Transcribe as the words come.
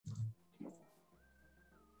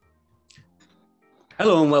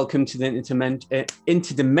Hello and welcome to the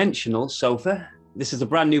Interdimensional Sofa. This is a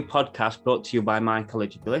brand new podcast brought to you by my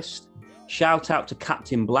College Bliss. Shout out to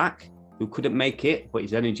Captain Black, who couldn't make it, but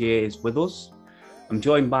his energy is with us. I'm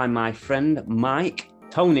joined by my friend Mike.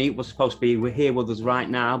 Tony was supposed to be here with us right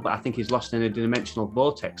now, but I think he's lost in a dimensional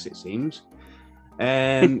vortex, it seems.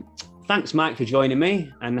 Thanks, Mike, for joining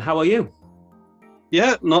me. And how are you?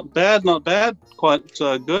 Yeah, not bad. Quite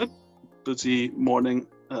good. Busy morning.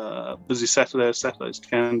 Busy Saturday as Saturdays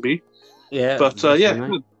can be. Yeah, but yeah.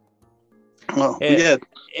 Well, yeah.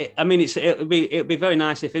 It'd be very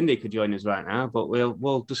nice if Indy could join us right now, but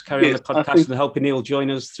we'll just carry on the podcast and hoping he'll join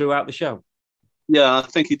us throughout the show. Yeah, I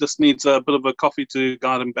think he just needs a bit of a coffee to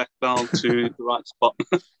guide him back down to the right spot.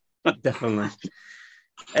 Definitely.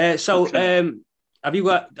 Okay. Have you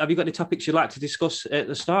got any topics you'd like to discuss at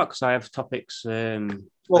the start? Because I have topics. You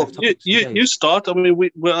start. I mean,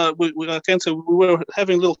 we can say we were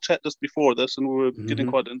having a little chat just before this, and we were getting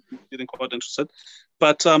quite interested.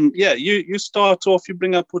 But you start off. You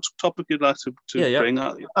bring up which topic you'd like to bring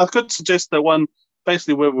up. I could suggest the one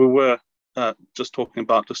basically where we were just talking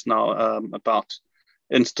about just now about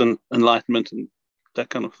instant enlightenment and that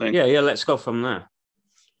kind of thing. Yeah. Let's go from there.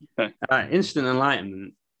 Okay. Instant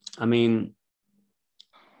enlightenment. I mean,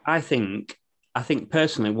 I think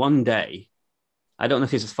personally, one day, I don't know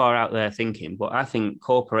if this is far out there thinking, but I think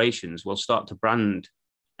corporations will start to brand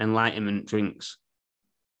enlightenment drinks.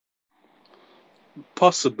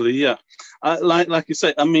 Possibly, yeah. Like you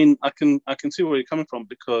say, I mean, I can see where you're coming from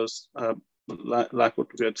because, like what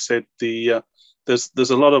we had said, there's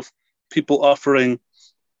a lot of people offering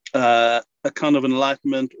a kind of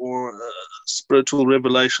enlightenment or spiritual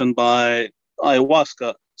revelation by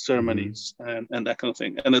ayahuasca ceremonies and that kind of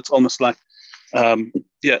thing, and it's almost like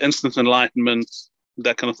instant enlightenment,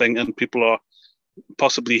 that kind of thing, and people are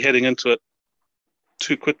possibly heading into it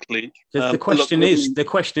too quickly. The question is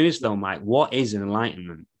though, Mike, what is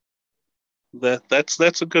enlightenment? That's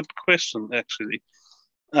a good question, actually.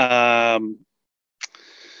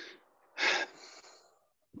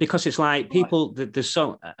 Because it's like people,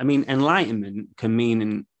 enlightenment can mean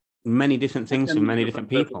in many different things for many different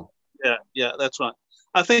people. Yeah, that's right.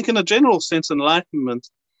 I think in a general sense, enlightenment,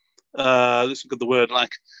 let's look at the word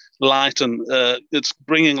like lighten. It's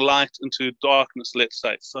bringing light into darkness, let's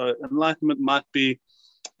say. So enlightenment might be,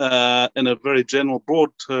 in a very general, broad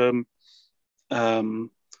term,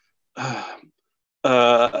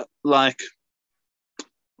 like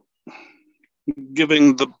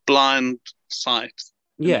giving the blind sight.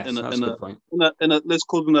 Yes, that's a good point. Let's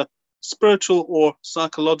call it in a spiritual or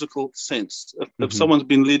psychological sense. If someone's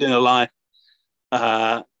been leading a life,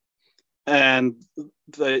 and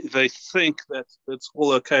they think that it's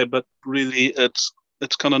all okay, but really it's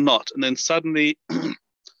kind of not. And then suddenly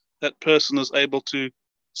that person is able to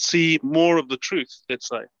see more of the truth, let's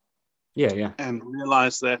say. Yeah. And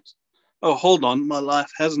realize that, oh, hold on, my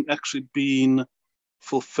life hasn't actually been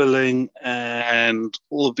fulfilling and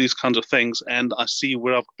all of these kinds of things. And I see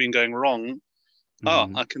where I've been going wrong.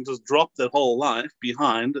 Oh, I can just drop that whole life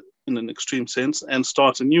behind in an extreme sense and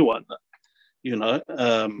start a new one. You know,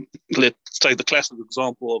 let's take the classic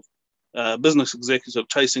example of business executive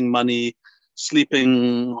chasing money,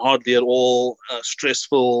 sleeping hardly at all,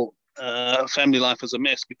 stressful, family life is a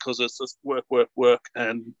mess because it's just work,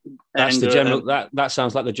 and that's anger, the general. That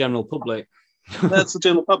sounds like the general public. That's the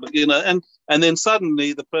general public, you know, and then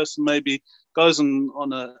suddenly the person maybe goes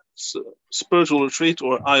on a spiritual retreat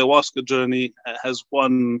or ayahuasca journey, has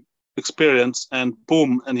one experience, and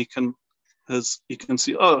boom, and he can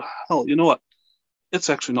see, oh hell, you know what? It's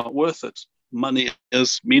actually not worth it. Money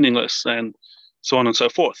is meaningless, and so on and so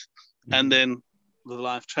forth. And then the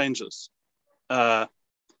life changes. And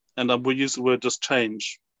we use the word just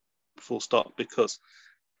change, full stop, because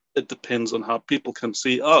it depends on how people can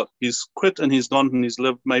see, oh, he's quit and he's gone and he's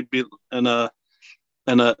lived maybe in a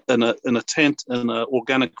tent in an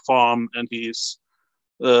organic farm, and he's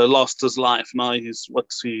lost his life. Now he's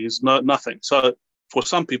nothing. So for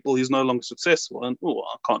some people, he's no longer successful, and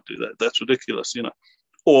I can't do that. That's ridiculous, you know.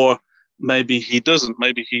 Or maybe he doesn't.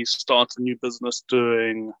 Maybe he starts a new business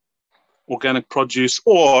doing organic produce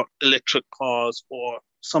or electric cars or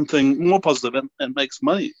something more positive and makes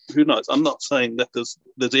money. Who knows? I'm not saying that there's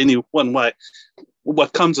any one way.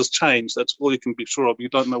 What comes as change. That's all you can be sure of. You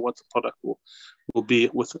don't know what the product will be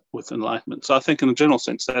with enlightenment. So I think in a general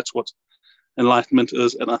sense, that's what enlightenment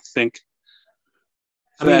is, and I think.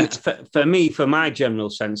 For me, for my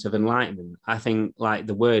general sense of enlightenment, I think like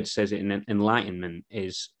the word says it in enlightenment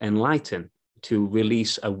is enlighten, to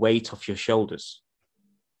release a weight off your shoulders.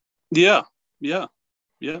 Yeah. I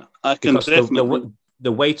can definitely.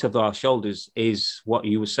 the weight of our shoulders is what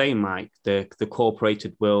you were saying, Mike. The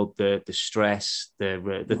corporated world, the stress,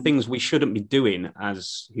 the things we shouldn't be doing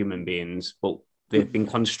as human beings, but they've been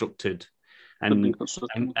constructed and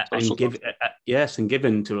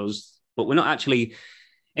given to us. But we're not actually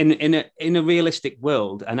in a realistic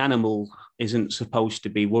world. An animal isn't supposed to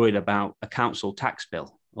be worried about a council tax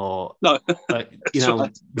bill or no. Right.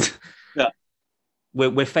 Yeah,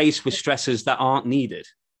 we're faced with stresses that aren't needed.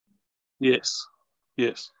 Yes.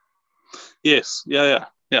 Yeah.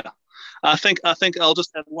 I think I'll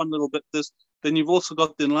just add one little bit. Then you've also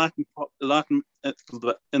got the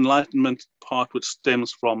enlightenment part, which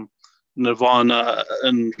stems from nirvana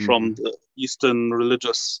and from the Eastern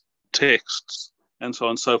religious texts and so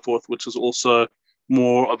on and so forth, which is also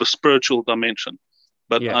more of a spiritual dimension.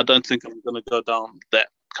 But I don't think I'm going to go down that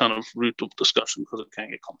kind of route of discussion because it can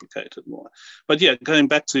get complicated more. But yeah, going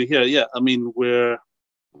back to here, I mean, we're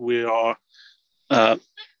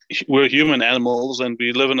human animals, and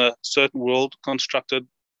we live in a certain world constructed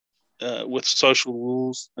with social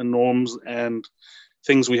rules and norms and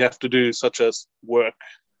things we have to do, such as work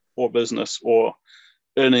or business or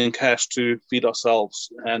earning cash to feed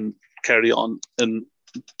ourselves and carry on in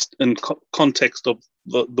context of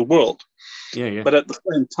the world. Yeah. But at the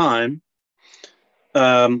same time,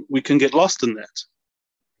 we can get lost in that.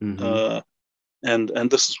 And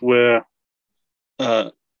this is where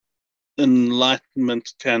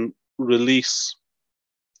enlightenment can release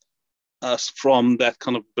us from that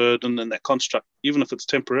kind of burden and that construct, even if it's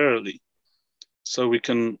temporarily, so we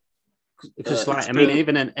can. Because,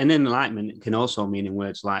 even an enlightenment can also mean in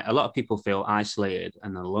words like a lot of people feel isolated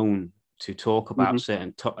and alone to talk about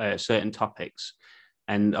certain topics,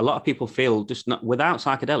 and a lot of people feel just not without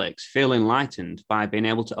psychedelics feel enlightened by being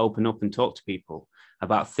able to open up and talk to people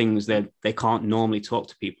about things that they can't normally talk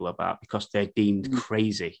to people about because they're deemed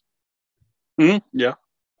crazy. Yeah,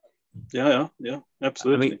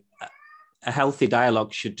 absolutely. I mean, a healthy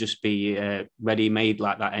dialogue should just be ready-made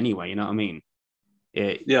like that anyway. You know what I mean?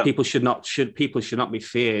 People should not be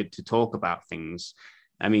feared to talk about things.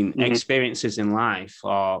 I mean, experiences in life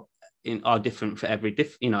are different for every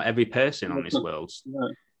person on this world. Yeah.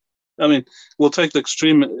 I mean, we'll take the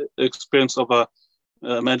extreme experience of a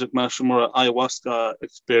magic mushroom or an ayahuasca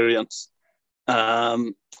experience.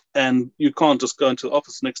 And you can't just go into the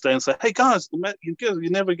office the next day and say, "Hey guys, you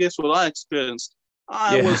never guess what I experienced.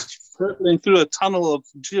 I was traveling through a tunnel of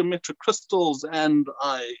geometric crystals, and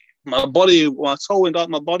my soul went out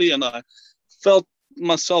my body, and I felt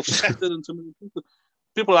myself shattered into many pieces."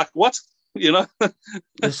 People are like, "What?" You know?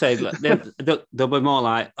 They say they'll be more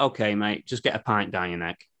like, "Okay, mate, just get a pint down your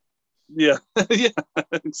neck." Yeah, yeah,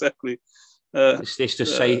 exactly. It's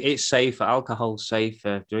just safe. It's safe. Alcohol's safe.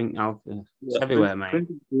 Drink alcohol. It's everywhere, mate.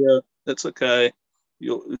 Yeah, it's okay.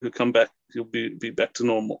 You'll come back. You'll be back to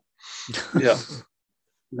normal. Yeah,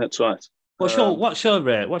 that's right. What's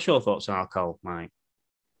your thoughts on alcohol, Mike?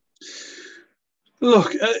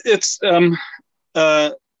 Look, it's from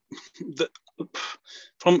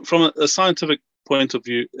a scientific point of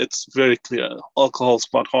view, it's very clear. Alcohol is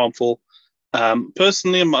quite harmful.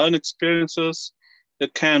 Personally, in my own experiences,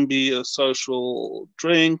 it can be a social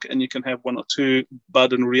drink, and you can have one or two.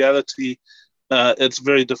 But in reality, it's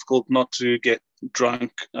very difficult not to get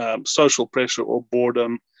drunk. Social pressure or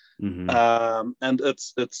boredom, and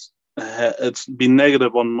it's been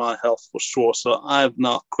negative on my health for sure. So I've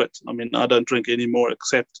now quit. I mean, I don't drink anymore,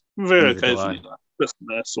 except very occasionally, like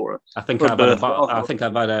Christmas or. I think I've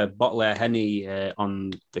had a bottle of Henny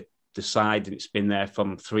on the side, and it's been there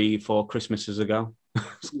from 3-4 Christmases ago.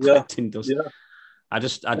 Yeah. I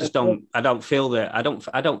just don't feel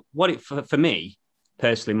that. For me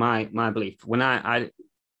personally, my belief, when I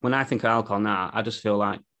think of alcohol now, I just feel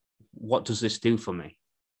like, what does this do for me?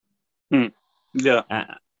 Yeah.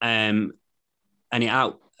 And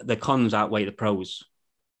the cons outweigh the pros.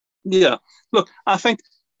 Yeah. Look, I think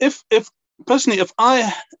if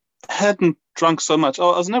I hadn't drunk so much, I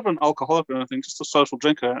was never an alcoholic or anything, just a social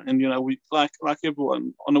drinker. And we like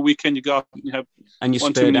everyone, on the weekend you go out and you have, and you're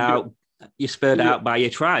spurred out by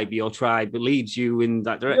your tribe. Your tribe leads you in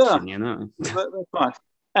that direction. That's right.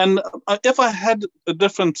 And if I had a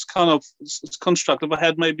different kind of construct, if I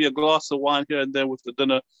had maybe a glass of wine here and there with the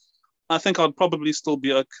dinner, I think I'd probably still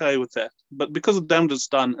be okay with that. But because of the damage it's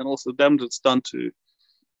done, and also the damage it's done to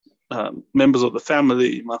members of the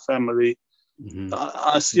family, my family,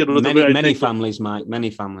 I see it with many families, Mike.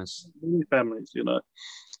 Many families.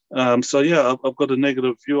 So yeah, I've got a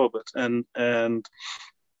negative view of it, and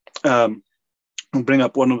I'll bring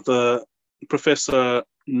up one of the Professor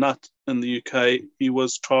Nutt in the UK. He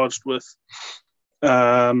was charged with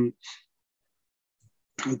doing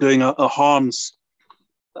a harms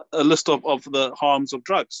a list of the harms of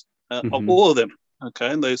drugs, of all of them.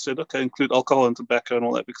 Okay, and they said, okay, include alcohol and tobacco and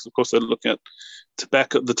all that, because of course they're looking at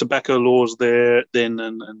the tobacco laws there then,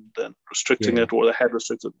 and restricting it, or they had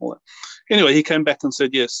restricted all that. Anyway, he came back and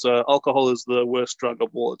said, yes, alcohol is the worst drug of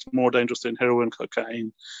all. It's more dangerous than heroin,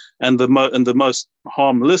 cocaine, and the most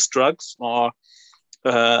harmless drugs are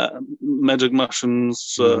magic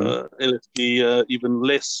mushrooms, LSD, even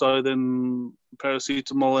less so than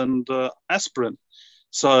paracetamol and aspirin.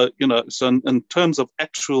 So, so in terms of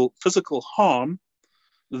actual physical harm,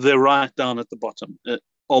 they're right down at the bottom,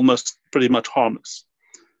 almost pretty much harmless.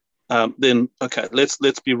 Then, okay, let's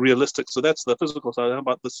be realistic. So that's the physical side. How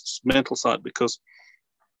about this mental side? Because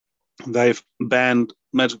they've banned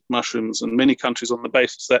magic mushrooms in many countries on the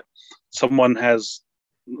basis that someone has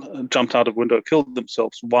jumped out of window, killed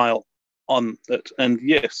themselves while on it. And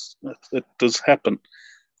yes, it does happen.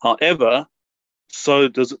 However, so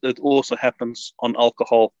does it also happens on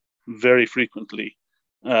alcohol very frequently.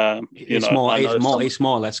 It's more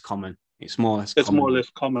or less common. It's more or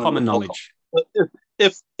less common. Common knowledge.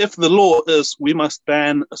 If the law is we must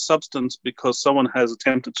ban a substance because someone has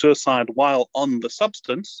attempted suicide while on the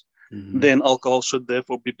substance, then alcohol should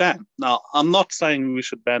therefore be banned. Now, I'm not saying we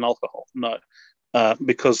should ban alcohol, no,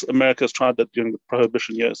 because America has tried that during the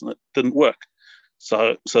Prohibition years and it didn't work.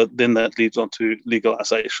 So then that leads on to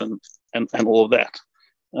legalization and all of that,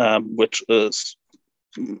 which is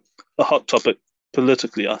a hot topic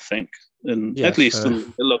politically, I think. At least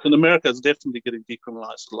in America, it's definitely getting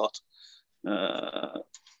decriminalized a lot.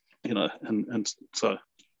 And so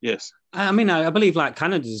yes. I mean, I believe like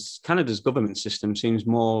Canada's government system seems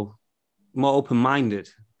more open-minded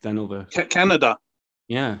than other. Canada.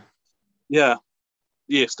 Yeah. Yeah.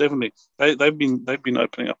 Yes, definitely. They've been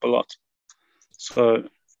opening up a lot. So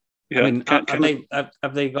yeah. I mean,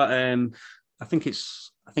 have they got? I think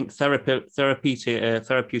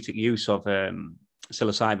therapeutic use of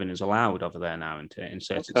psilocybin is allowed over there now in certain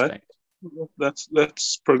states.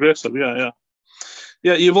 That's progressive. Yeah.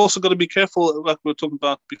 You've also got to be careful, like we were talking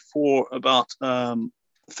about before, about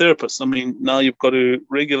therapists. I mean, now you've got to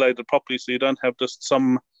regulate it properly, so you don't have just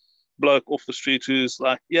some bloke off the street who's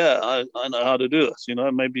like, I know how to do this.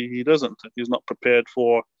 Maybe he doesn't. He's not prepared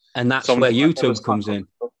for. And that's where YouTube comes in.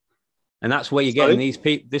 And that's where you're getting these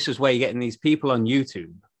people. This is where you're getting these people on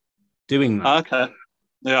YouTube doing that. Okay.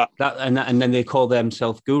 Yeah. And then they call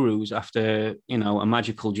themselves gurus after a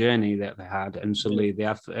magical journey that they had, and suddenly they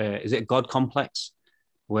have. Is it God complex?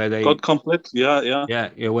 Where they God complex? Yeah.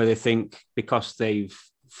 Where they think because they've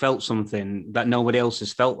felt something that nobody else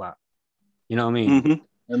has felt that. You know what I mean? Mm-hmm.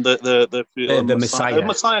 And the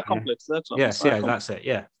Messiah complex. Yeah. That's right. Yes, that's it.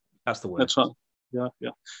 Yeah, that's the word. That's right. Yeah.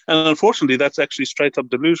 And unfortunately, that's actually straight up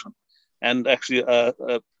delusion, and actually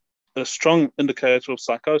a strong indicator of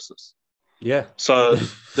psychosis. Yeah. So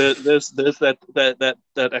there's that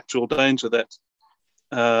actual danger that,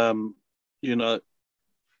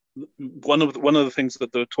 one of the things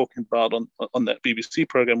that they were talking about on that BBC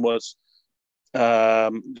program was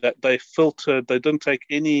that they didn't take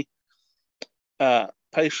any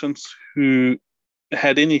patients who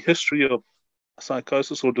had any history of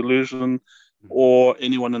psychosis or delusion or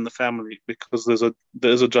anyone in the family, because there's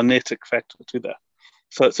a genetic factor to that.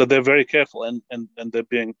 So they're very careful, and they're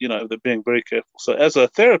being very careful. So as a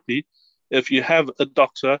therapy, if you have a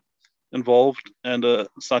doctor involved and a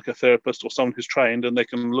psychotherapist or someone who's trained, and they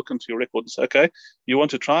can look into your record and say, okay, you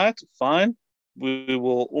want to try it? Fine. We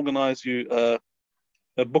will organize you a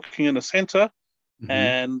booking in a center,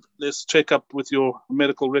 and let's check up with your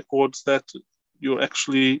medical records that you're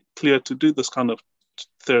actually clear to do this kind of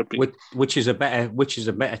therapy, which is a better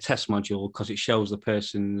test module, because it shows the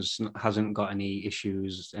person's hasn't got any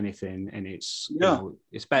issues, anything, and it's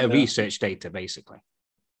it's better research data basically.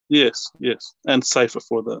 Yes, and safer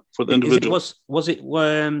for the individual. Was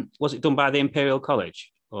it done by the Imperial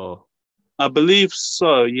College, or? I believe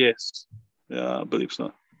so. Yes, I believe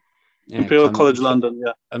so. Imperial College London.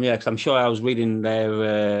 Yeah. Because I'm sure I was reading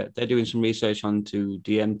they're doing some research onto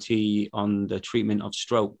DMT on the treatment of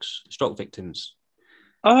stroke victims.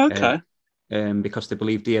 Oh, okay. Because they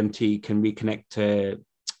believe DMT can reconnect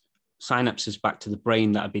synapses back to the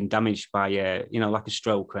brain that have been damaged by, like a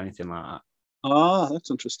stroke or anything like that. Ah,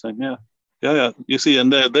 that's interesting. Yeah. You see,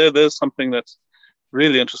 and there's something that's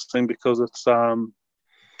really interesting, because it's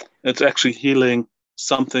actually healing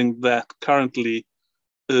something that currently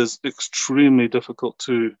is extremely difficult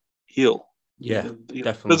to heal. Yeah,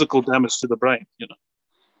 definitely. Physical damage to the brain.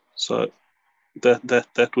 So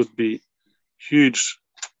that would be huge.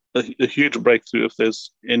 A huge breakthrough if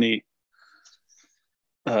there's any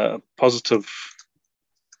positive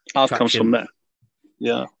outcomes from that.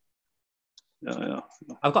 Yeah.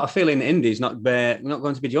 I've got a feeling Indy's not going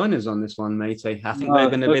to be joining us on this one, matey. I think No, they're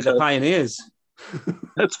going to be the pioneers.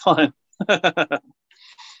 That's fine.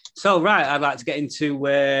 So, right, I'd like to get into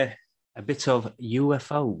a bit of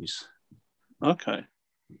UFOs. Okay.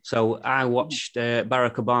 So I watched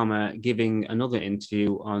Barack Obama giving another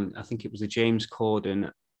interview on, I think it was the James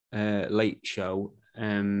Corden Late Show.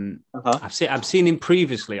 I've seen him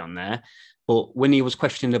previously on there, but when he was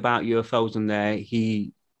questioned about UFOs on there,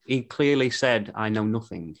 he clearly said, "I know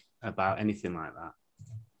nothing about anything like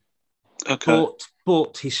that." Okay.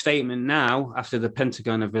 But his statement now, after the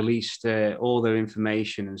Pentagon have released all their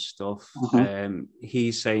information and stuff,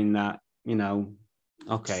 he's saying that,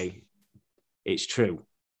 okay, it's true.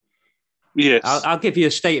 Yes. I'll give you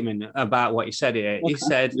a statement about what he said here. Okay. He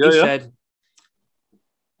said,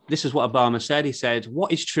 this is what Obama said. He said,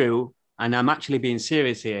 what is true, and I'm actually being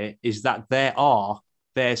serious here, is that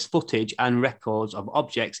there's footage and records of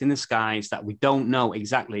objects in the skies that we don't know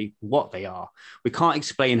exactly what they are. We can't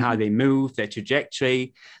explain how they move, their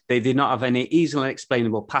trajectory. They do not have any easily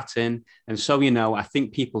explainable pattern. And so, I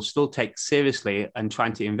think people still take seriously and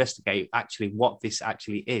trying to investigate actually what this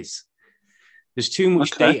actually is. There's too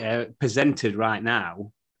much data presented right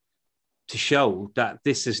now to show that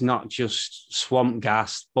this is not just swamp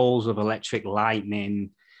gas, balls of electric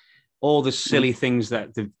lightning, all the silly things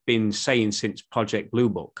that they've been saying since Project Blue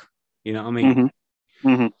Book. You know what I mean?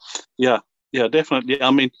 Yeah, definitely.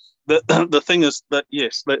 I mean, the thing is that,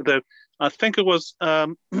 yes, I think it was, I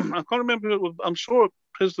can't remember, I'm sure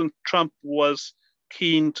President Trump was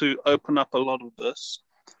keen to open up a lot of this.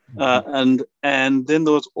 And then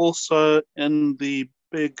there was also in the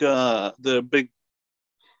big COVID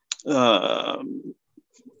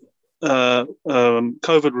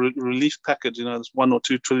relief package, this $1 or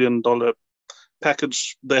 $2 trillion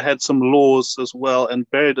package, they had some laws as well,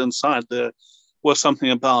 and buried inside there was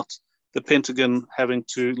something about the Pentagon having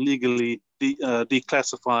to legally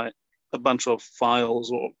declassify a bunch of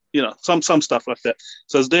files, or some stuff like that.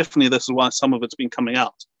 So it's definitely, this is why some of it's been coming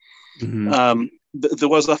out. There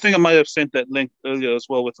was, I think I might have sent that link earlier as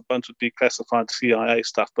well, with a bunch of declassified CIA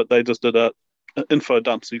stuff, but they just did an info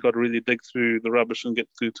dump, so you got to really dig through the rubbish and get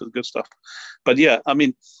through to the good stuff. But yeah, I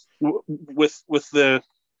mean, with they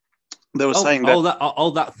were saying that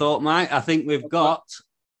all that thought, Mike. I think we've got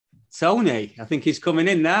Tony. I think he's coming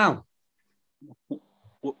in now.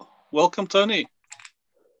 Welcome, Tony.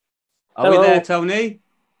 Are we there, Tony?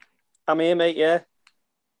 I'm here, mate. Yeah.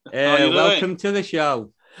 Welcome to the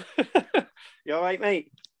show. You all right,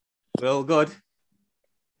 mate? We're all good.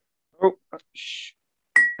 Oh, shh.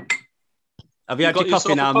 Have you had your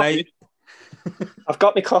coffee now, mate? I've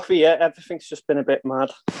got my coffee, yeah. Everything's just been a bit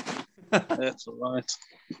mad. That's all right.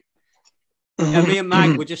 Me and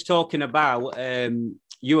Mike were just talking about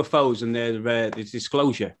UFOs and their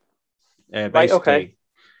disclosure. Right, okay.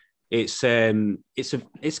 It's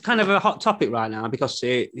kind of a hot topic right now because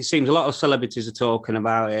it seems a lot of celebrities are talking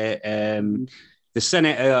about it. The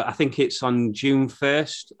Senate, I think it's on June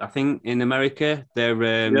 1st, I think, in America. They're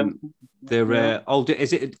older.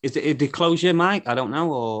 Is it a disclosure, Mike? I don't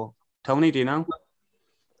know. Or Tony, do you know?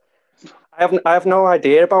 I have no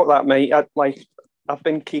idea about that, mate. I've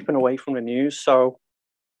been keeping away from the news, so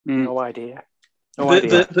no idea. I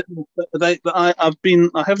haven't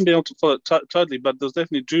been able to follow it totally, but there's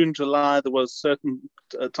definitely June, July. There was certain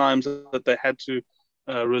times that they had to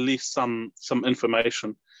release some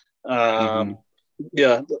information. And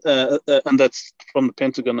that's from the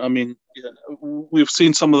Pentagon. I mean, we've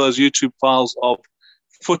seen some of those YouTube files of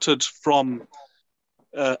footage from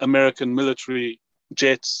American military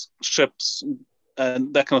jets, ships,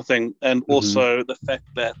 and that kind of thing. And also the fact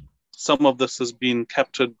that some of this has been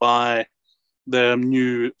captured by the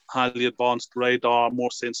new highly advanced radar,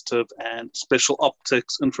 more sensitive, and special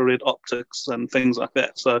optics, infrared optics, and things like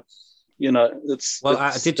that. So, it's.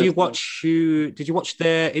 Well, did you watch the?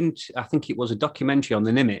 I think it was a documentary on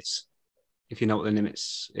the Nimitz. If you know what the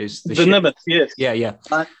Nimitz is, the Nimitz, yes. Yeah.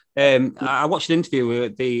 I watched an interview where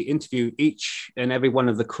they interviewed each and every one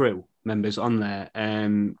of the crew members on there,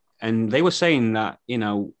 and they were saying that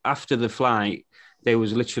after the flight, there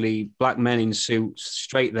was literally black men in suits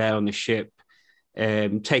straight there on the ship,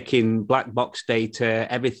 taking black box data,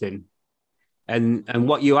 everything. And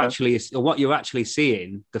what you're actually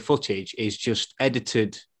seeing, the footage is just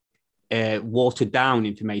edited, watered down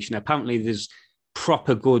information. Apparently, there's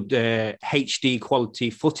proper good HD quality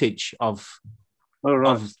footage of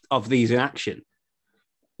these in action.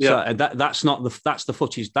 Yeah, so that's the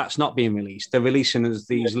footage that's not being released. They're releasing as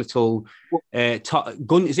these little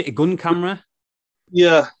gun. Is it a gun camera?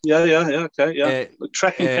 Okay, yeah.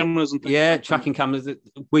 Tracking cameras and things. Yeah, tracking cameras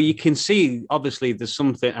where you can see obviously there's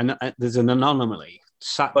something and there's an anomaly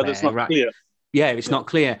sat but there. It's not clear. Yeah, it's not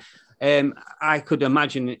clear. I could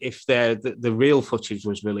imagine if the real footage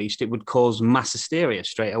was released, it would cause mass hysteria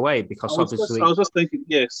straight away because I was just thinking,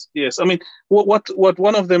 yes. I mean, what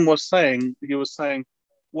one of them was saying, he was saying,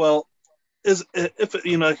 well, they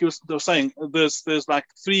were saying there's like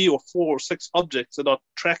 3 or 4 or 6 objects that are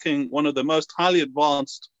tracking one of the most highly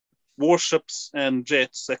advanced warships and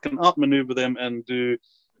jets that can outmaneuver them and do,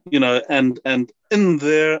 and in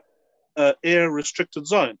their air restricted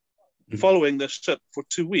zone, following their ship for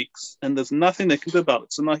 2 weeks, and there's nothing they can do about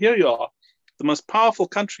it. So now here you are, the most powerful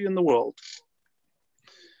country in the world,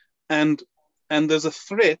 and there's a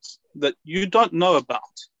threat that you don't know about,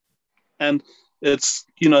 and it's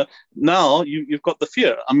now you've got the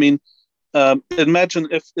fear. I mean, imagine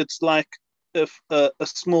if it's like if a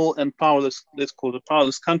small and powerless, let's call it a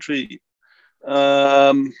powerless country,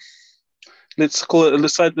 let's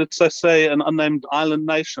say an unnamed island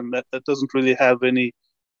nation that doesn't really have any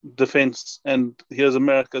defense, and here's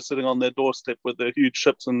America sitting on their doorstep with their huge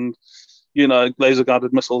ships and laser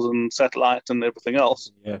guided missiles and satellite and everything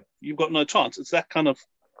else. Yeah, you've got no chance. It's that kind of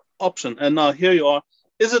option. And now here you are.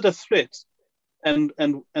 Is it a threat? And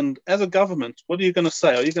as a government, what are you going to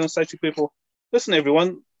say? Are you going to say to people, listen,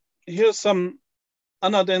 everyone, here's some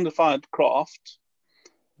unidentified craft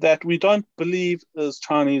that we don't believe is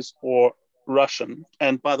Chinese or Russian.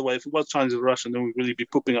 And by the way, if it was Chinese or Russian, then we'd really be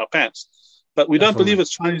pooping our pants. But we don't believe it's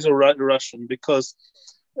Chinese or Russian because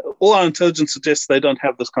all our intelligence suggests they don't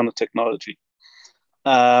have this kind of technology.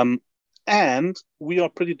 And we are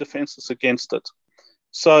pretty defenseless against it.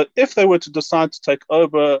 So if they were to decide to take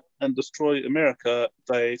over and destroy America,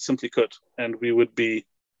 they simply could. And we would be,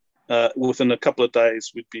 within a couple of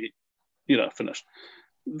days, we'd be, finished.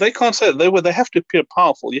 They can't say that. They have to appear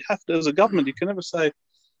powerful. You have to, as a government, you can never say,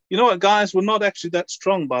 you know what, guys, we're not actually that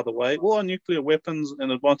strong, by the way. All our nuclear weapons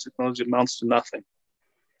and advanced technology amounts to nothing.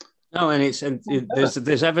 No, and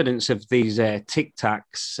there's evidence of these Tic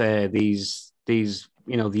Tacs, these the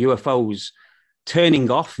UFOs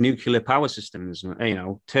turning off nuclear power systems.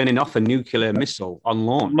 Turning off a nuclear missile on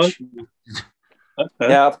launch. Okay.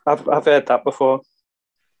 Yeah, I've heard that before.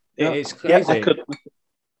 Yeah. It's crazy. Yeah,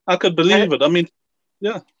 I could believe it. I mean,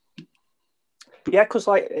 yeah. Yeah, because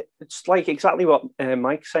it's like exactly what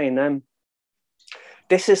Mike's saying.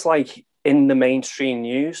 This is like in the mainstream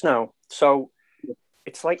news now, so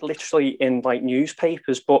it's like literally in like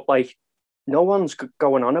newspapers, but like no one's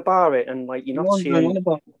going on about it, and like you're not seeing.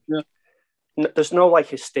 There's no like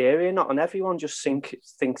hysteria, and everyone just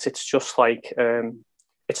thinks it's just like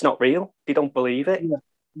it's not real. They don't believe it,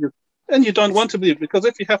 and you don't want to believe it, because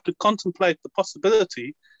if you have to contemplate the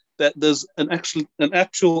possibility that there's an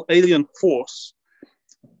actual alien force,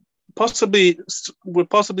 we're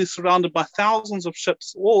possibly surrounded by thousands of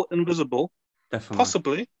ships, all invisible, definitely,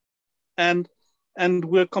 possibly, and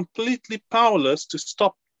we're completely powerless to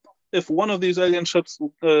stop. If one of these alien ships,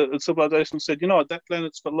 civilizations said, what, that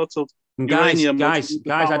planet's got lots of uranium. Guys,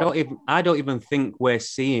 I don't even think we're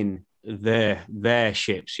seeing their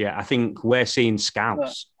ships yet. I think we're seeing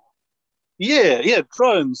scouts. Yeah,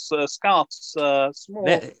 drones, scouts,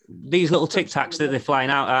 small. These little Tic Tacs that they're flying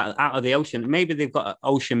out of the ocean. Maybe they've got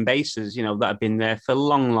ocean bases, that have been there for a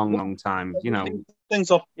long time. Things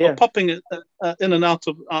are popping in and out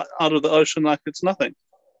of the ocean like it's nothing.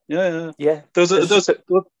 Yeah.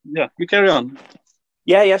 You carry on.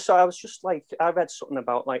 Yeah. So I was just like, I read something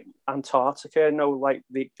about like Antarctica. Like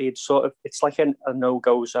they'd sort of, it's like a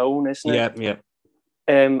no-go zone, isn't it? Yeah.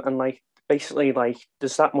 And like basically, like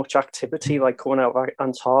there's that much activity like coming out of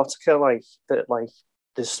Antarctica, like that, like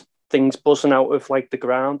there's things buzzing out of like the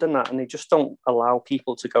ground and that, and they just don't allow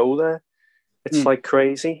people to go there. It's like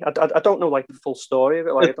crazy. I don't know like the full story of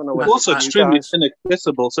it. Like I don't know. It's also extremely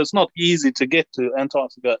inaccessible, so it's not easy to get to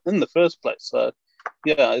Antarctica in the first place. So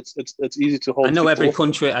yeah, it's easy to hold. I know every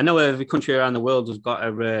country around the world has got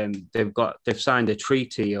they've signed a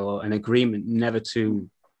treaty or an agreement never to,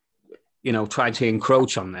 try to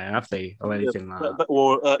encroach on there, have they, or anything like that,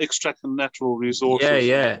 or extract the natural resources.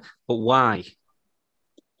 Yeah. But why?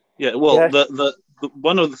 Yeah, well, the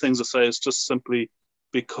one of the things I say is just simply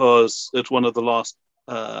because it's one of the last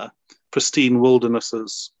pristine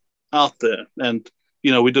wildernesses out there, and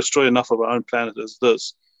we destroy enough of our own planet as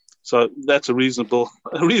this. So that's a reasonable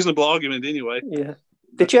argument, anyway. Yeah.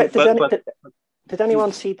 Did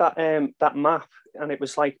anyone see that map? And it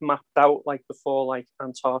was like mapped out like before like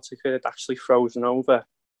Antarctica had actually frozen over.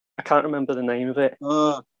 I can't remember the name of it.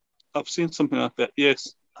 I've seen something like that.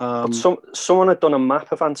 Yes. But someone had done a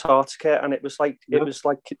map of Antarctica, and it was like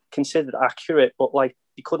considered accurate, but like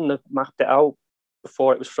you couldn't have mapped it out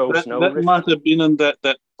before it was frozen over. That might have been in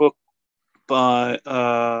that book by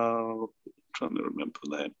I'm trying to remember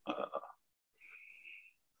the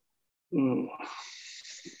name.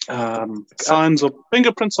 Signs of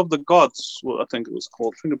Fingerprints of the Gods. Well, I think it was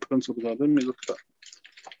called Fingerprints of the Gods. Let me look it up.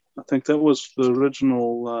 I think that was the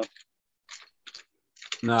original.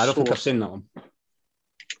 No, I don't think I've seen that one.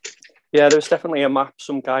 Yeah, there was definitely a map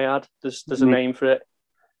some guy had. There's a name for it.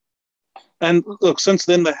 And look, since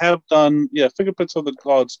then they have done, Fingerprints of the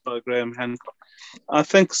Gods by Graham Hancock. I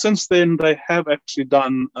think since then they have actually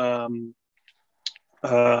done kind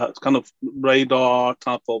of radar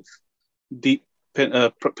type of deep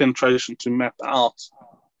penetration to map out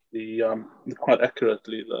quite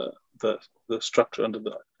accurately the structure under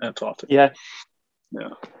the Antarctic. Yeah. Yeah.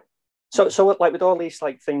 So like with all these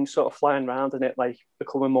like things sort of flying around and it like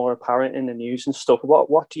becoming more apparent in the news and stuff,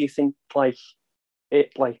 what do you think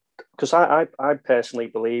because I personally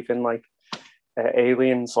believe in like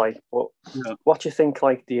aliens, like, but what do you think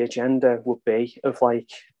like the agenda would be of like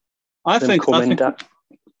I think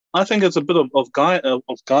it's a bit of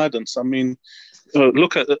guidance. I mean,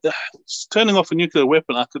 look at turning off a nuclear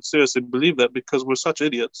weapon. I could seriously believe that because we're such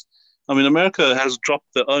idiots. I mean, America has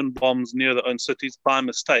dropped their own bombs near their own cities by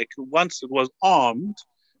mistake. Once it was armed,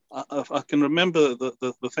 I can remember the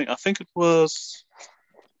thing. I think it was.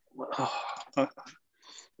 I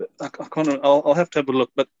can't. I'll have to have a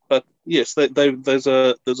look. But yes, there's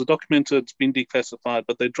a document. It's been declassified,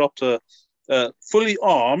 but they dropped a fully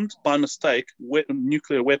armed by mistake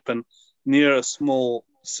nuclear weapon near a small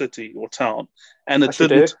city or town, and it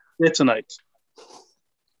didn't detonate.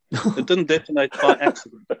 It didn't detonate by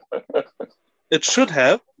accident. It should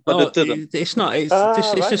have, but it didn't. It's not. It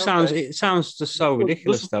sounds just so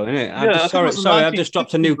ridiculous, though, isn't it? Sorry. I just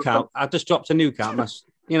dropped a nuke out.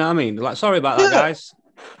 You know what I mean? Like, sorry about that, guys.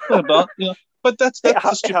 But that's the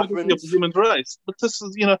stupidity of the human race. But this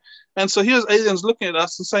is, and so here's aliens looking at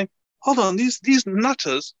us and saying, "Hold on, these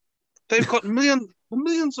nutters, they've got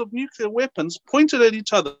millions of nuclear weapons pointed at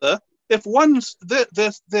each other. If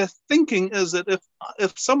their thinking is that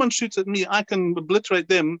if someone shoots at me, I can obliterate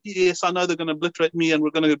them. Yes, I know they're going to obliterate me, and we're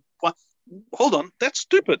going to. Hold on, that's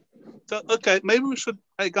stupid. So, okay, maybe we should.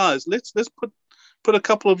 Hey guys, let's put a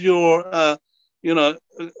couple of your of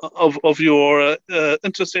your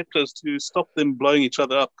interceptors to stop them blowing each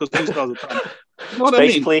other up, because these guys are dumb. You know what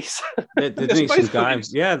Space I mean? police. They need some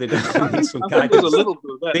guidance. Yeah, they definitely need some guidance. There's a little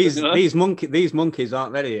bit of that, these monkeys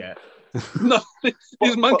aren't ready yet. No,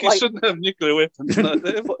 these monkeys shouldn't have nuclear weapons. No,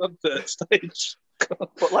 they're up to that stage.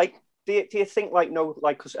 But like, do you think like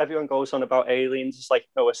because everyone goes on about aliens, it's like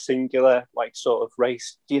a singular like sort of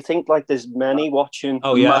race. Do you think like there's many watching?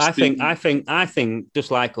 Oh yeah, I think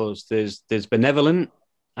just like us, there's benevolent,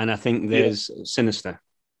 and I think there's sinister.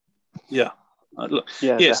 Yeah,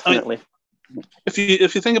 yes, definitely. I mean, if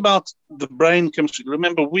you think about the brain chemistry,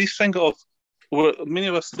 remember many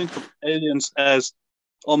of us think of aliens as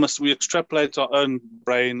almost we extrapolate our own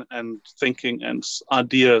brain and thinking and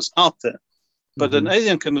ideas out there. But an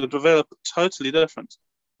alien can develop totally different.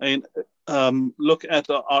 I mean, look at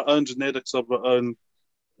our own genetics of our own.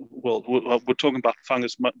 Well, we're talking about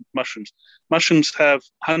fungus, mushrooms. Mushrooms have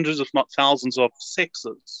hundreds, if not thousands, of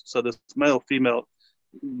sexes. So there's male, female,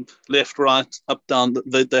 left, right, up, down.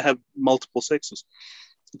 They have multiple sexes.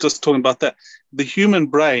 Just talking about that. The human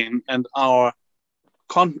brain and our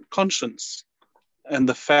conscience and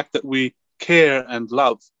the fact that we care and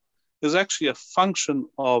love is actually a function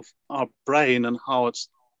of our brain and how it's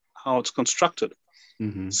constructed.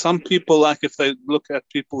 Some people, like if they look at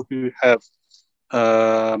people who have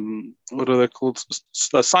what are they called,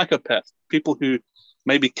 psychopath, people who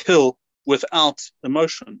maybe kill without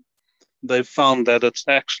emotion, they've found that it's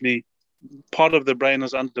actually part of the brain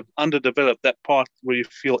is underdeveloped, that part where you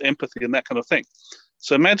feel empathy and that kind of thing.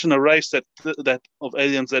 So imagine a race that of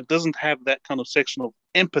aliens that doesn't have that kind of section of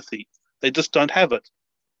empathy. They just don't have it.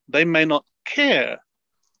 They may not care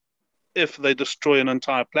if they destroy an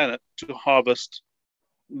entire planet to harvest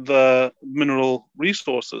the mineral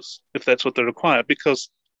resources, if that's what they require, because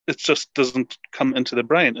it just doesn't come into the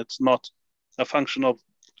brain. It's not a function of.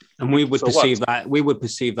 And we would perceive that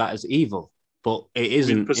as evil, but it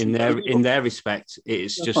isn't in their respect.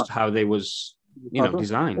 It's just how they was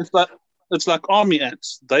designed. It's like army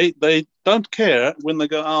ants. They don't care when they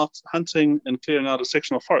go out hunting and clearing out a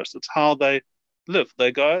section of forest. It's how they live.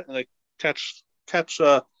 They go and they catch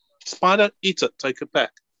a spider, eat it, take it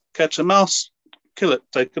back. Catch a mouse, kill it,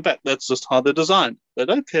 take it back. That's just how they're designed. They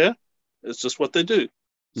don't care. It's just what they do.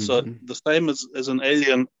 So the same as an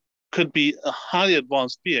alien could be a highly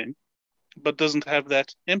advanced being, but doesn't have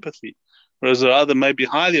that empathy. Whereas there are other maybe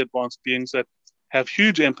highly advanced beings that have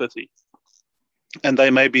huge empathy, and they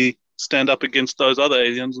maybe stand up against those other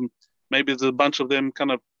aliens, and maybe there's a bunch of them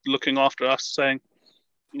kind of looking after us, saying,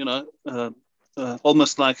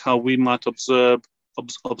 almost like how we might observe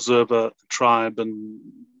a tribe and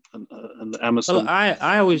the Amazon. Well,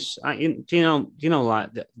 I always, like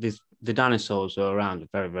the dinosaurs were around a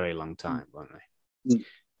very, very long time, weren't they? Mm.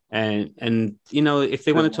 And if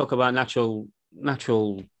they want to talk about natural,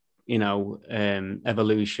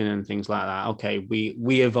 evolution and things like that, okay,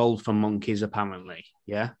 we evolved from monkeys apparently,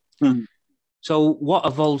 yeah. Mm. So what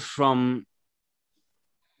evolved from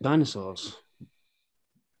dinosaurs?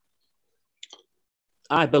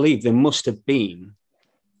 I believe there must have been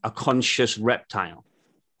a conscious reptile.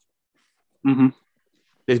 Mm-hmm.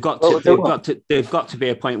 They've got to be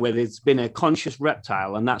a point where there's been a conscious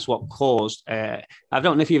reptile, and that's what caused. I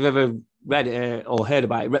don't know if you've ever read or heard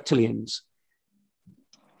about reptilians.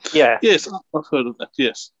 Yeah. Yes, I've heard of that.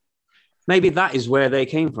 Yes, maybe that is where they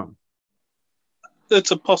came from.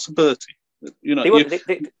 It's a possibility.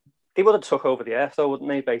 They would have took over the Earth, though, wouldn't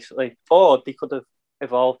they? Basically, or they could have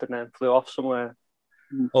evolved and then flew off somewhere.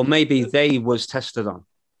 Or maybe they was tested on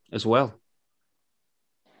as well.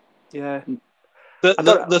 Yeah.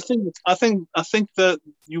 The thing is, I think that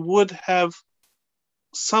you would have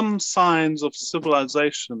some signs of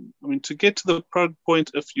civilization. I mean, to get to the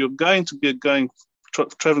point, if you're going to be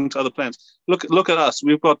traveling to other planets, look at us.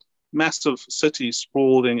 We've got massive cities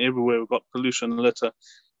sprawling everywhere. We've got pollution and litter.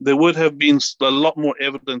 There would have been a lot more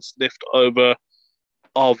evidence left over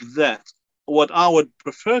of that. What I would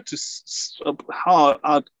prefer how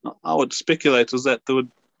I would speculate is that there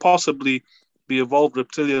would possibly be evolved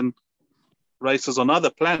reptilian races on other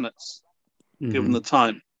planets, given the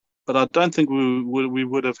time. But I don't think we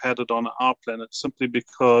would have had it on our planet simply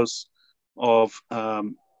because of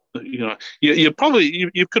you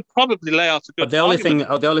could probably lay out a good. But the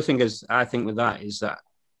only thing is, I think with that is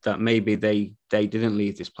that maybe they didn't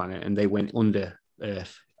leave this planet and they went under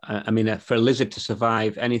Earth. I mean, for a lizard to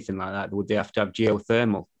survive anything like that, would they have to have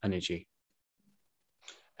geothermal energy?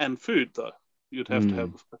 And food, though. You'd have to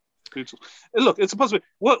have food. Look, it's a possibility.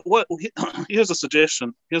 Here's a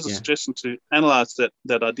suggestion. Here's a suggestion to analyze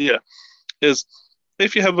that idea. Is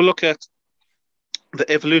if you have a look at the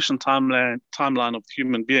evolution timeline of the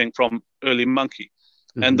human being from early monkey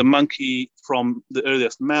and the monkey from the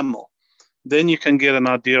earliest mammal, then you can get an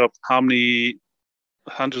idea of how many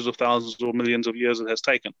hundreds of thousands or millions of years it has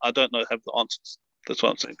taken. I don't know, have the answers. That's what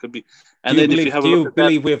I'm saying. Could be. And do you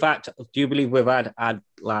believe we've had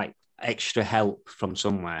like extra help from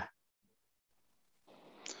somewhere?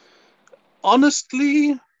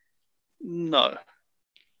 Honestly, no.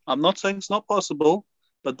 I'm not saying it's not possible,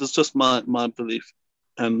 but that's just my belief.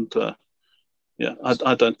 And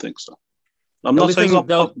I don't think so. I'm not saying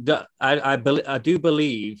I do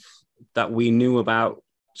believe that we knew about.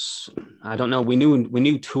 I don't know. We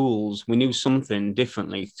knew tools. We knew something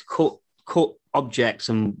differently to cut objects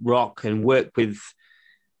and rock and work with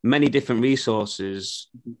many different resources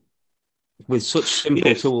with such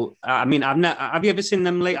simple tools. I mean, have you ever seen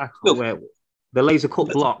them the laser cut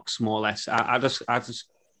blocks, more or less? I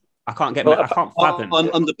can't get. I can't fathom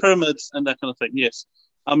on the pyramids and that kind of thing. Yes,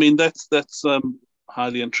 I mean that's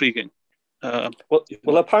highly intriguing.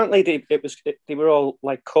 Well, apparently they were all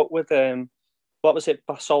like cut with what was it,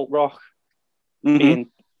 basalt rock being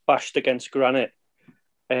bashed against granite,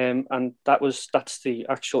 and that's the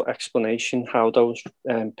actual explanation how those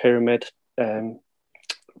pyramid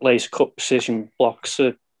laser cut precision blocks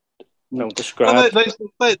are described. Well,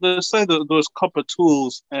 they say that there was copper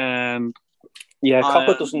tools and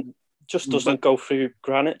copper doesn't go through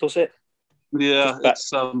granite, does it? Yeah, it's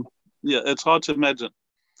hard to imagine.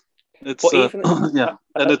 It's it's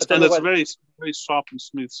very very sharp and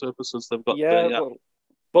smooth surfaces they've got there. Yeah,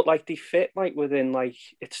 but like they fit like within like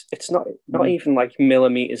it's not even like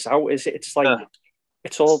millimeters out, is it? It's like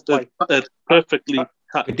it's all it's perfectly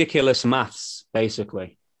cut. Ridiculous maths,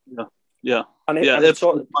 basically. Yeah. And it's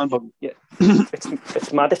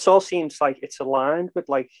mad. It all seems like it's aligned with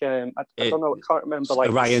like I don't know. I can't remember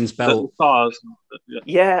like Orion's belt. Stars.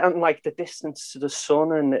 And like the distance to the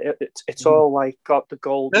sun, and it's all like got the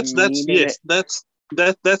golden. That's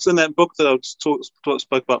in that book that I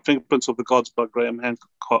spoke about, Fingerprints of the Gods by Graham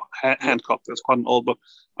Hancock. That's quite an old book.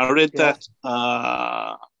 I read that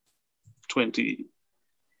 20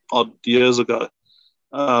 odd years ago.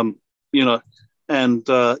 And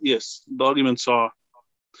yes, the arguments are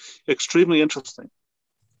extremely interesting.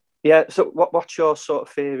 Yeah. So, what's your sort of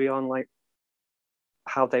theory on like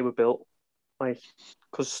how they were built? like,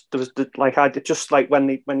 because there was I did just like when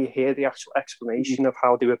you hear the actual explanation of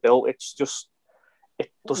how they were built, it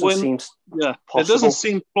doesn't seem possible. It doesn't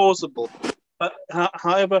seem plausible. But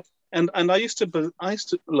however, and I used to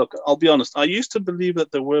look. I'll be honest. I used to believe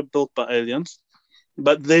that they were built by aliens,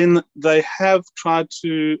 but then they have tried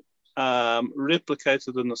to replicate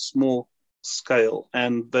it in a small scale,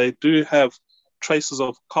 and they do have traces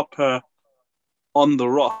of copper on the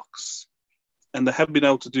rocks, and they have been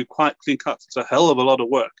able to do quite clean cuts. It's a hell of a lot of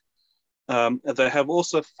work. They have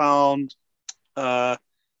also found worker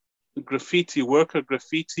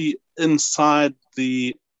graffiti inside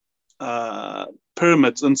the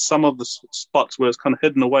pyramids in some of the spots where it's kind of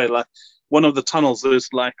hidden away. Like one of the tunnels, there's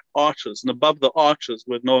like arches, and above the arches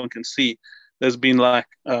where no one can see, there's been like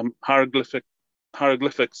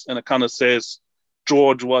hieroglyphics, and it kind of says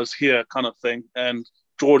George was here, kind of thing, and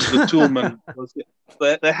George the toolman was here.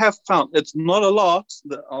 They have found, it's not a lot,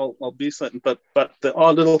 that I'll be certain, but there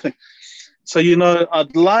are little things. So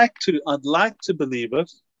I'd like to believe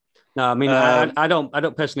it. No, I mean, I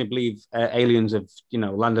don't personally believe aliens have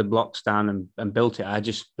landed blocks down and built it. I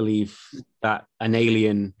just believe that an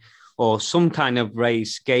alien or some kind of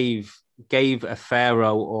race gave a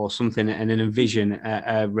pharaoh or something and envision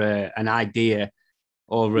an idea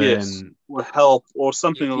or or help or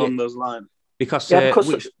something along those lines. Because the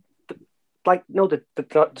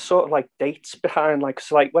sort of like dates behind, like,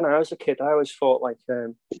 so like when I was a kid, I always thought like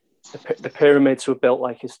the pyramids were built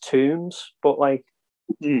like as tombs, but like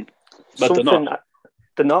but they're not.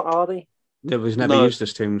 They're not, are they? There was never used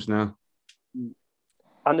as tombs, no.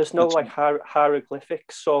 And there's no like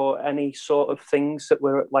hieroglyphics or any sort of things that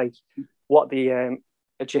were like what the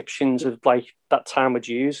Egyptians of like that time would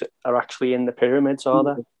use are actually in the pyramids, are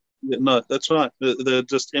there? Yeah, no, that's right. They're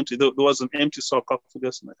just empty. There was an empty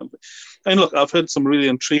sarcophagus in that company. And look, I've heard some really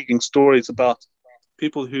intriguing stories about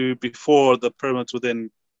people who, before the pyramids were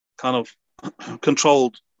then kind of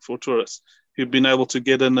controlled for tourists, who've been able to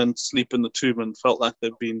get in and sleep in the tomb and felt like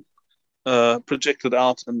they've been projected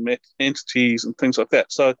out and met entities and things like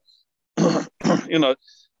that. So,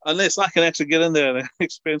 unless I can actually get in there and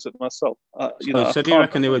experience it myself. So do you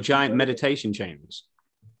reckon they were giant meditation chambers?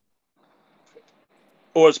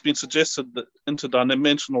 Or it's been suggested that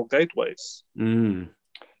interdimensional gateways.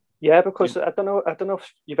 Yeah, because I don't know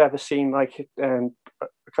if you've ever seen like I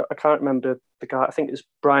can't remember the guy. I think it's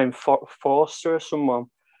Brian Forster or someone,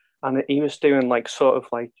 and he was doing like sort of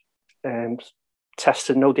like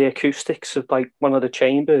testing the acoustics of like one of the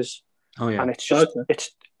chambers. Oh yeah, and it's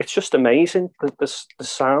just amazing the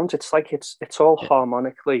sound. It's like it's all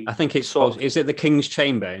harmonically. I think it's is it the King's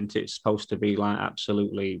Chamber? And it's supposed to be like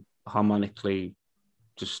absolutely harmonically.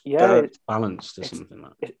 Just balanced or something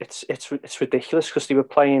like that. It's ridiculous because they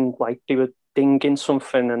were dinging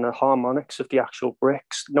something and the harmonics of the actual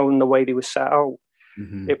bricks, knowing the way they were set out.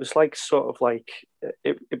 Mm-hmm. It was like sort of like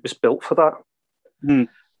it was built for that.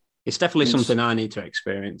 It's definitely something I need to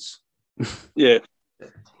experience. Yeah.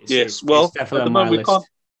 It's well, definitely on my list.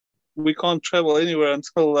 We can't travel anywhere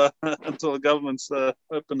until the government's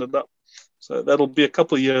opened it up. So that'll be a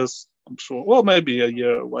couple of years, I'm sure. Well, maybe a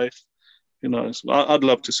year away. I'd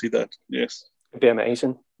love to see that. Yes, it'd be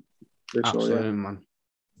amazing. Absolutely, man.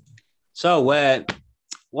 So,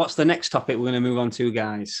 what's the next topic we're going to move on to,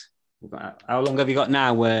 guys? How long have you got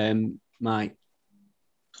now, Mike?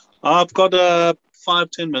 I've got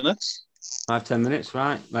 5-10 minutes. 5-10 minutes,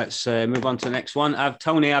 right? Let's move on to the next one.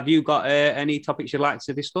 Tony, have you got any topics you'd like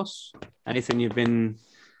to discuss? Anything you've been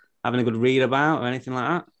having a good read about, or anything like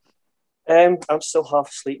that? I'm still half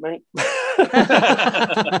asleep, mate.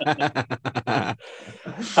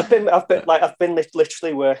 I've been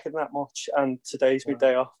literally working that much, and today's my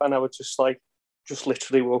day off, and I was just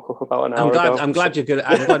literally woke up about an hour ago. I'm glad you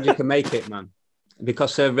can make it, man.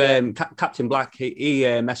 Because of Captain Black, he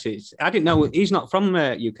messaged. I didn't know he's not from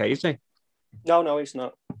UK, is he? No, he's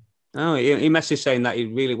not. Oh, he messaged saying that he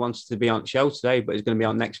really wants to be on the show today, but he's going to be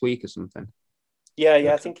on next week or something. Yeah,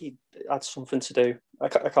 I think he had something to do. I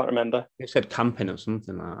can't remember. He said camping or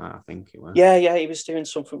something like that, I think it was. Yeah, he was doing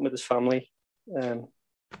something with his family.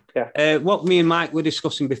 What me and Mike were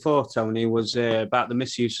discussing before, Tony, was about the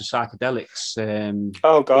misuse of psychedelics.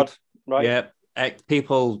 Oh, God. Right. Yeah,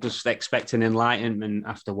 people just expecting enlightenment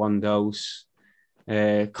after one dose.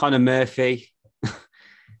 Conor Murphy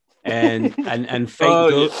and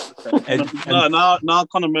fake. Now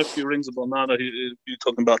Conor Murphy rings a bell. Now that you're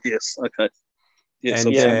talking about, yes, okay. Yes,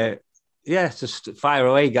 and just fire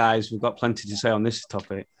away, guys. We've got plenty to say on this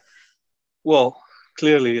topic. Well,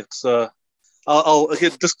 clearly, it's. I'll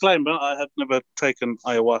hit disclaimer. I have never taken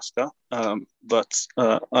ayahuasca, but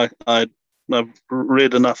I've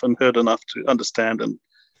read enough and heard enough to understand and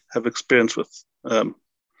have experience with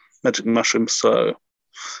magic mushrooms. So,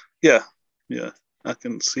 yeah, I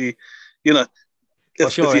can see,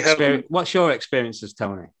 What's your experiences,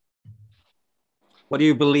 Tony? What do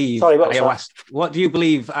you believe Sorry, what was ayahuasca? What do you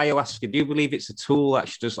believe ayahuasca? Do you believe it's a tool that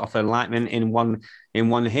should just offer enlightenment in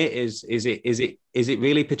one hit? Is it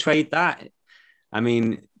really portrayed that? I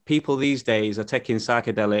mean, people these days are taking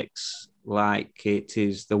psychedelics like it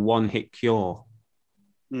is the one hit cure.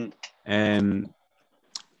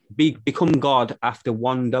 Become God after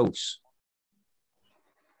one dose.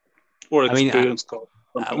 Or experience God.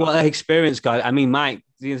 Experience God. I mean, Mike,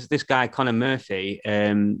 this guy, Conor Murphy,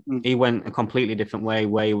 he went a completely different way,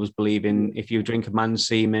 where he was believing if you drink a man's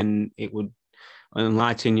semen, it would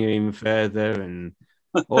enlighten you even further, and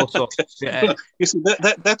also, you see,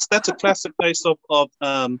 that's a classic case of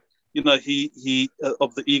he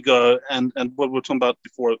of the ego, and what we were talking about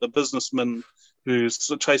before, the businessman who's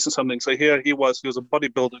chasing something. So here he was a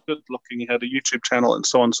bodybuilder, good looking, he had a YouTube channel and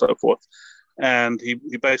so on and so forth. And he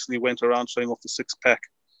basically went around showing off the six pack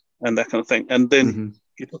and that kind of thing. And then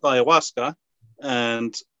he took ayahuasca,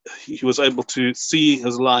 and he was able to see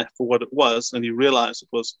his life for what it was, and he realized it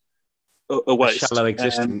was a waste. A shallow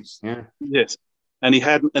existence. Yes. And he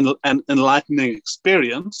had an enlightening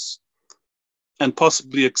experience, and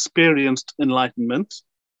possibly experienced enlightenment,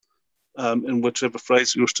 in whichever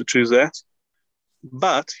phrase you wish to choose that.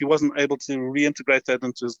 But he wasn't able to reintegrate that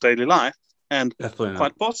into his daily life. And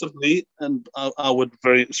quite possibly, and I would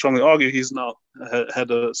very strongly argue, he's now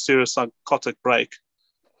had a serious psychotic break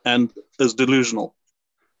and is delusional.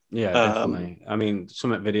 Yeah, definitely. I mean,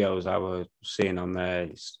 some of the videos I was seeing on there,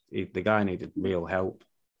 the guy needed real help.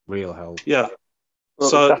 Yeah. Well,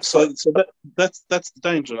 so that's the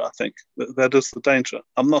danger, I think. That is the danger.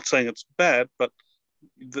 I'm not saying it's bad, but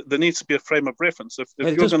there needs to be a frame of reference. If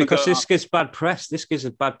it does, because this gives bad press. This gives a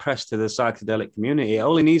bad press to the psychedelic community. It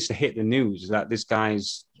only needs to hit the news that this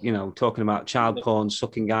guy's, talking about child porn,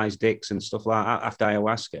 sucking guys' dicks and stuff like that after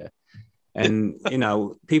ayahuasca, and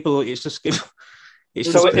people. It's just.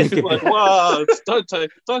 It's so it's like, wow! Don't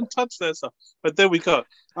touch that stuff. But there we go.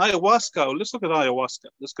 Ayahuasca. Let's look at ayahuasca.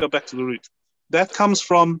 Let's go back to the root. That comes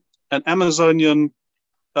from an Amazonian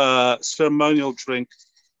ceremonial drink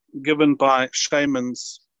given by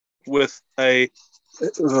shamans with a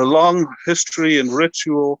long history and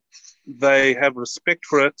ritual. They have respect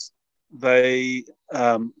for it. They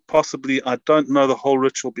possibly, I don't know the whole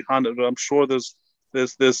ritual behind it, but I'm sure there's a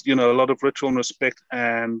lot of ritual and respect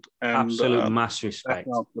and absolute mass respect.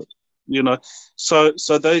 So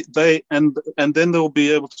they and then they'll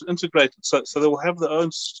be able to integrate it. So they will have their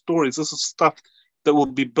own stories. This is stuff that will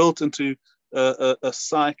be built into a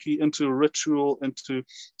psyche, into a ritual,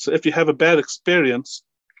 so if you have a bad experience,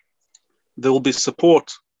 there will be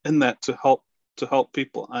support in that to help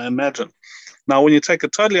people, I imagine. Now, when you take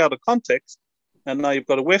it totally out of context, and now you've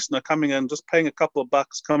got a Westerner coming in, just paying a couple of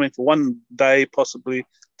bucks, coming for one day possibly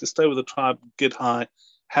to stay with the tribe, get high,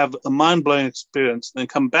 have a mind-blowing experience, then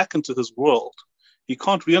come back into his world. He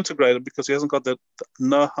can't reintegrate it because he hasn't got the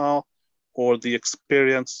know-how or the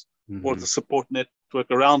experience or the support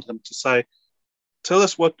network around him to say, tell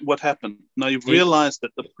us what happened. Now you've realized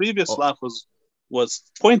that the previous life was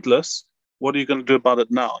pointless. What are you going to do about it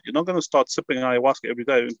now? You're not going to start sipping ayahuasca every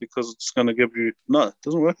day because it's going to give you... No, it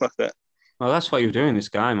doesn't work like that. Well, that's what you were doing, this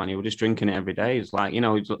guy, man. You were just drinking it every day. It's like,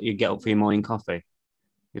 you get up for your morning coffee.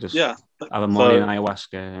 You just have a morning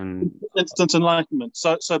ayahuasca and... Instant enlightenment.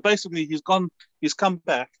 So basically he's come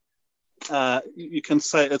back. You can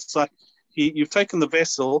say it's like you've taken the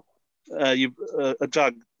vessel, a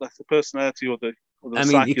jug, like the personality or the I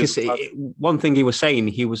mean, you can see one thing he was saying.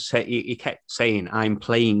 He kept saying, "I'm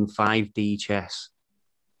playing 5D chess."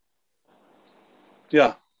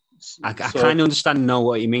 Yeah, I kind of understand know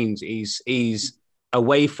what he means. He's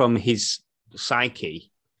away from his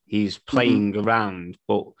psyche. He's playing around,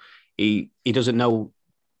 but he doesn't know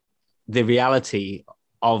the reality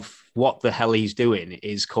of what the hell he's doing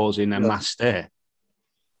is causing a mass stir.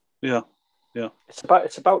 Yeah.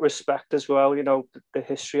 It's about respect as well. The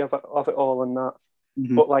history of it all and that.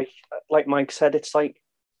 But like Mike said, it's like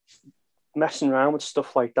messing around with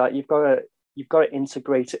stuff like that. You've got to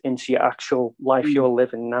integrate it into your actual life you're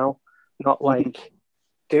living now, not like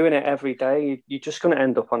doing it every day. You're just going to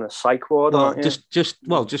end up on a psych ward, aren't you? Just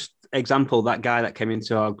example, that guy that came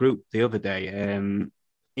into our group the other day.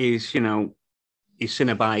 He's seen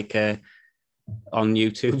a bike on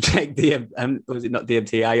YouTube, check was it not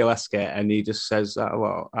DMT, ayahuasca, and he just says,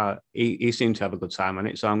 he seemed to have a good time on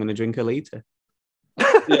it, so I'm going to drink a litre.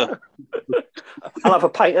 Yeah. I'll have a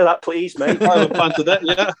pint of that, please, mate. I'll have a pint of that,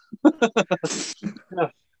 yeah.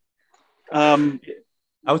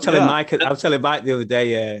 I was telling Mike the other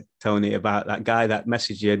day, Tony, about that guy that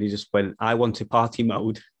messaged you, and he just went, "I want to party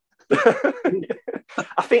mode."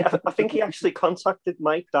 I think he actually contacted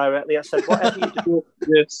Mike directly. I said, "Whatever you do,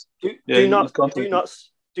 Yes.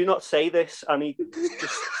 do not say this," and he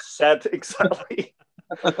just said exactly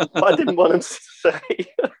what I didn't want him to say.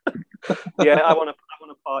 Yeah, I want a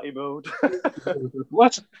party mode.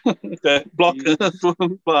 What? Okay, block.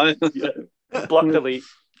 Bye. Yeah. Block delete.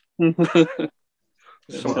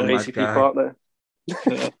 Some crazy people out there.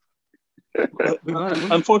 Yeah.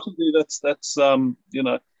 Unfortunately, that's you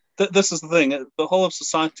know, this is the thing. The whole of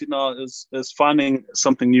society now is finding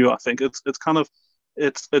something new. I think it's kind of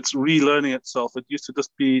it's relearning itself. It used to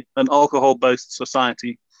just be an alcohol-based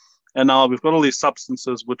society, and now we've got all these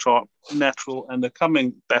substances which are natural and they're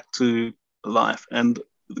coming back to life, and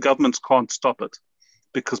the governments can't stop it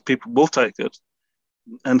because people will take it,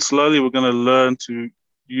 and slowly we're going to learn to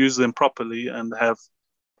use them properly and have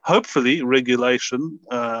hopefully regulation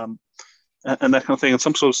and that kind of thing, and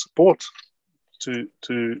some sort of support to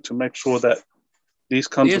make sure that these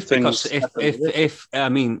kinds of things. If I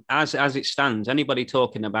mean, as it stands, anybody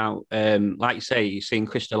talking about, like you say, you're seeing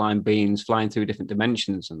crystalline beings flying through different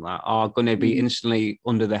dimensions and that are going to be instantly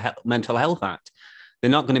under the Mental Health Act. They're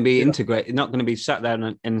not going to be integrated. Not going to be sat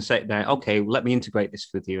there and say, "There, okay, let me integrate this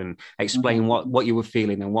with you and explain what you were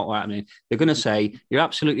feeling and what were happening." They're going to say, "You're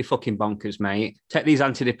absolutely fucking bonkers, mate. Take these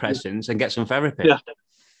antidepressants and get some therapy."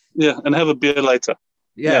 Yeah, and have a beer later.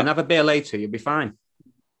 Yeah, and have a beer later. You'll be fine.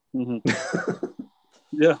 Mm-hmm.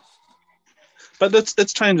 Yeah, but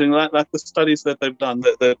it's changing. Like the studies that they've done,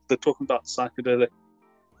 they're talking about psychedelic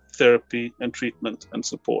therapy and treatment and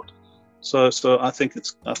support. So I think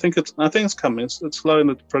it's coming. It's slow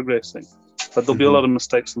and it's progressing, but there'll be a lot of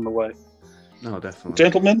mistakes in the way. No, definitely,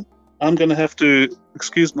 gentlemen. I'm going to have to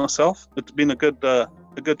excuse myself. It's been a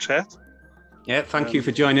good chat. Yeah, thank you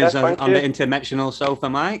for joining us on the Interdimensional Sofa,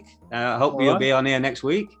 Mike. I hope you'll be on here next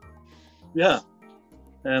week. Yeah,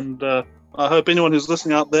 and I hope anyone who's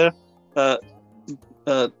listening out there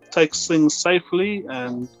takes things safely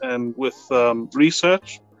and with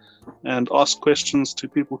research, and ask questions to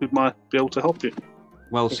people who might be able to help you.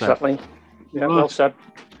 Well said. Exactly. Yeah, well said.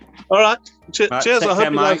 All right. Cheers. I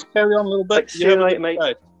hope you guys carry on a little bit. See you later, mate.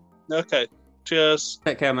 Okay. Cheers.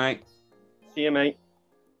 Take care, mate. See you, mate.